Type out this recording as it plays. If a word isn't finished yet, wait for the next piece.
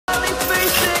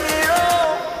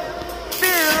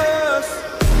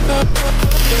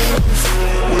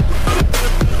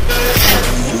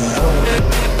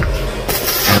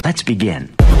Let's begin.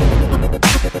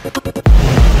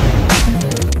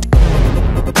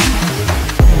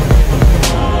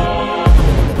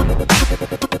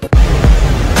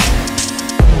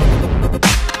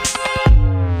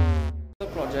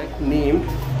 Project named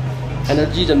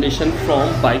energy generation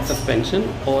from bike suspension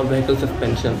or vehicle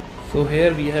suspension. So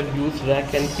here we have used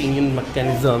rack and pinion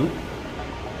mechanism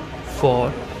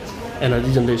for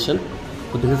energy generation.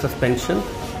 So this is suspension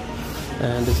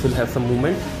and this will have some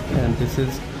movement, and this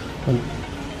is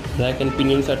rack and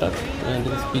pinion setup, and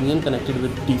this is pinion connected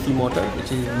with DC motor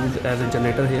which is used as a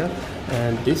generator here,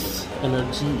 and this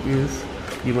energy is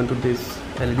given to this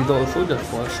LEDs also, just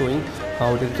for showing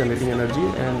how it is generating energy,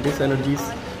 and this energy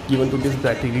is given to this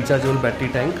battery, rechargeable battery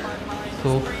tank.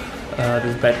 So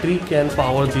this battery can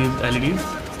power these LEDs.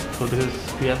 So this is,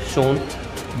 we have shown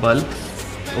bulb,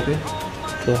 okay,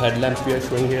 so headlamp we are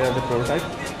showing here as a prototype.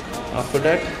 After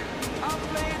that,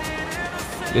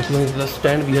 this one is the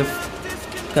stand we have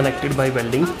connected by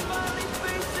welding,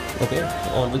 okay,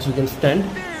 on which you can stand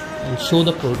and show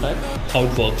the prototype how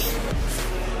it works,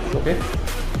 okay.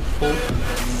 So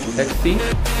let's see.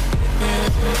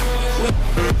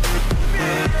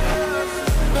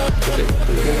 Okay,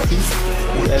 so you can see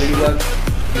the LEDs are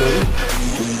glowing.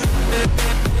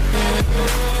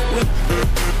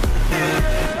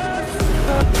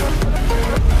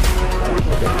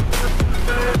 Okay,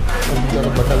 and these are the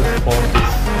buttons for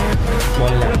this small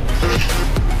lamp.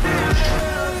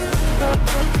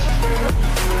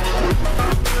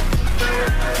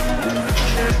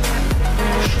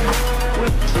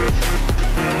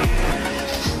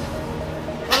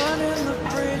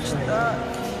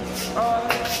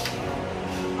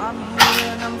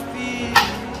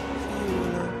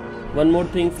 One more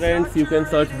thing, friends, you can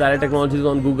search Xilir Technologies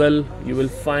on Google. You will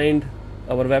find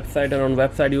our website, and on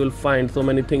website you will find so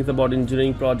many things about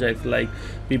engineering projects like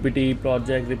PPT,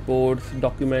 project reports,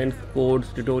 documents, codes,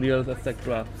 tutorials,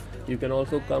 etc. You can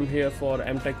also come here for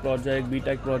MTech project,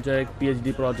 BTech project,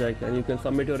 PhD project, and you can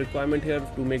submit your requirement here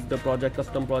to make the project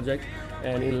custom project.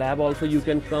 And in lab also you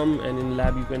can come, and in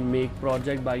lab you can make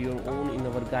project by your own in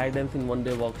our guidance in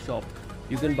one-day workshop.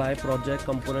 You can buy project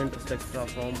component etc.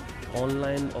 from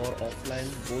online or offline.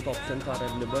 Both options are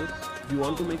available. If you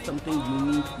want to make something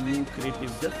unique, new,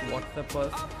 creative, just WhatsApp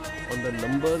us on the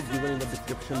number given in the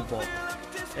description box.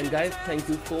 And guys, thank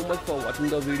you so much for watching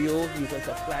the video. You can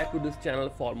subscribe to this channel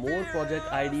for more project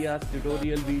ideas,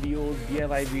 tutorial videos,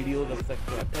 DIY videos,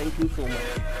 etc. Thank you so much.